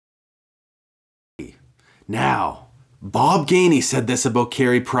Now, Bob Gainey said this about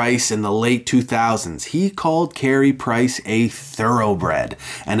Carey Price in the late 2000s. He called Carey Price a thoroughbred.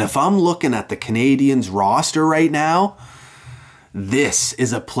 And if I'm looking at the Canadiens roster right now, this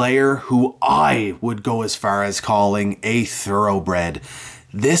is a player who I would go as far as calling a thoroughbred.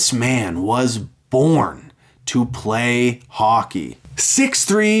 This man was born to play hockey.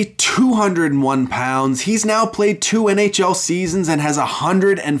 6'3", 201 pounds. He's now played 2 NHL seasons and has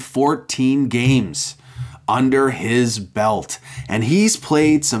 114 games under his belt. And he's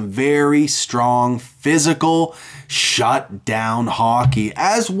played some very strong, physical, shut-down hockey,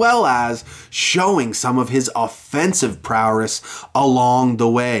 as well as showing some of his offensive prowess along the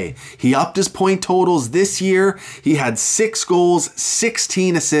way. He upped his point totals this year. He had 6 goals,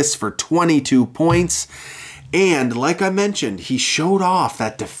 16 assists for 22 points. And like I mentioned, he showed off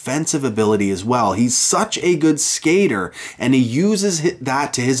that defensive ability as well. He's such a good skater, and he uses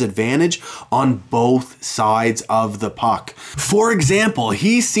that to his advantage on both sides of the puck. For example,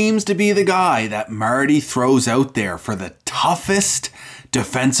 he seems to be the guy that Marty throws out there for the toughest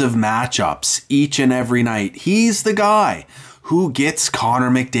defensive matchups each and every night. He's the guy who gets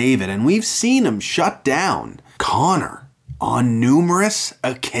Connor McDavid, and we've seen him shut down Connor on numerous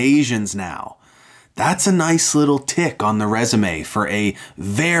occasions now. That's a nice little tick on the resume for a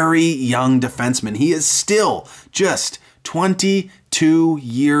very young defenseman. He is still just 22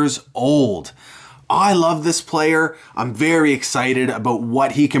 years old. I love this player. I'm very excited about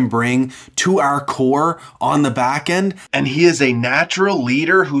what he can bring to our core on the back end. And he is a natural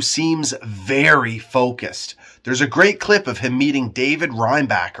leader who seems very focused. There's a great clip of him meeting David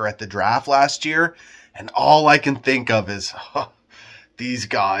Reinbacher at the draft last year. And all I can think of is, these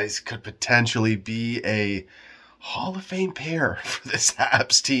guys could potentially be a Hall of Fame pair for this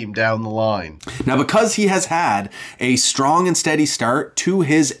Habs team down the line. Now, because he has had a strong and steady start to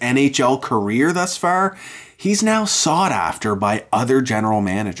his NHL career thus far, he's now sought after by other general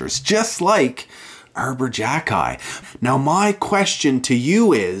managers, just like Arber Xhekaj. Now, my question to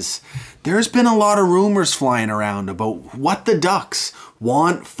you is, there's been a lot of rumors flying around about what the Ducks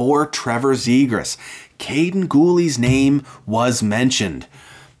want for Trevor Zegras. Caden Guhle's name was mentioned.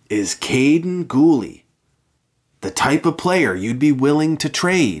 Is Caden Guhle the type of player you'd be willing to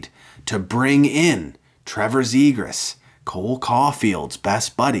trade to bring in Trevor Zegras, Cole Caulfield's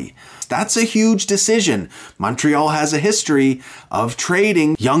best buddy? That's a huge decision. Montreal has a history of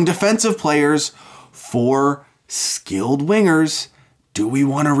trading young defensive players for skilled wingers. Do we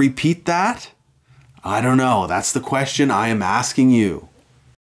want to repeat that? I don't know. That's the question I am asking you.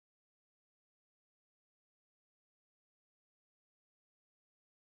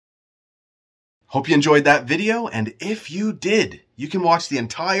 Hope you enjoyed that video, and if you did, you can watch the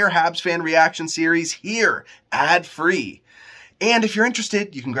entire Habs fan reaction series here, ad-free. And if you're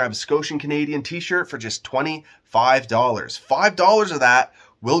interested, you can grab a ScotianCanadien t-shirt for just $25. $5 of that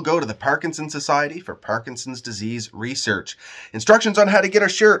will go to the Parkinson's Society for Parkinson's disease research. Instructions on how to get our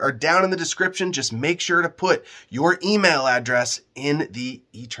shirt are down in the description. Just make sure to put your email address in the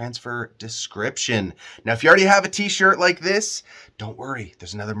e-transfer description. Now, if you already have a t-shirt like this, don't worry.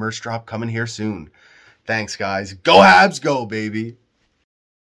 There's another merch drop coming here soon. Thanks, guys. Go Habs, go, baby.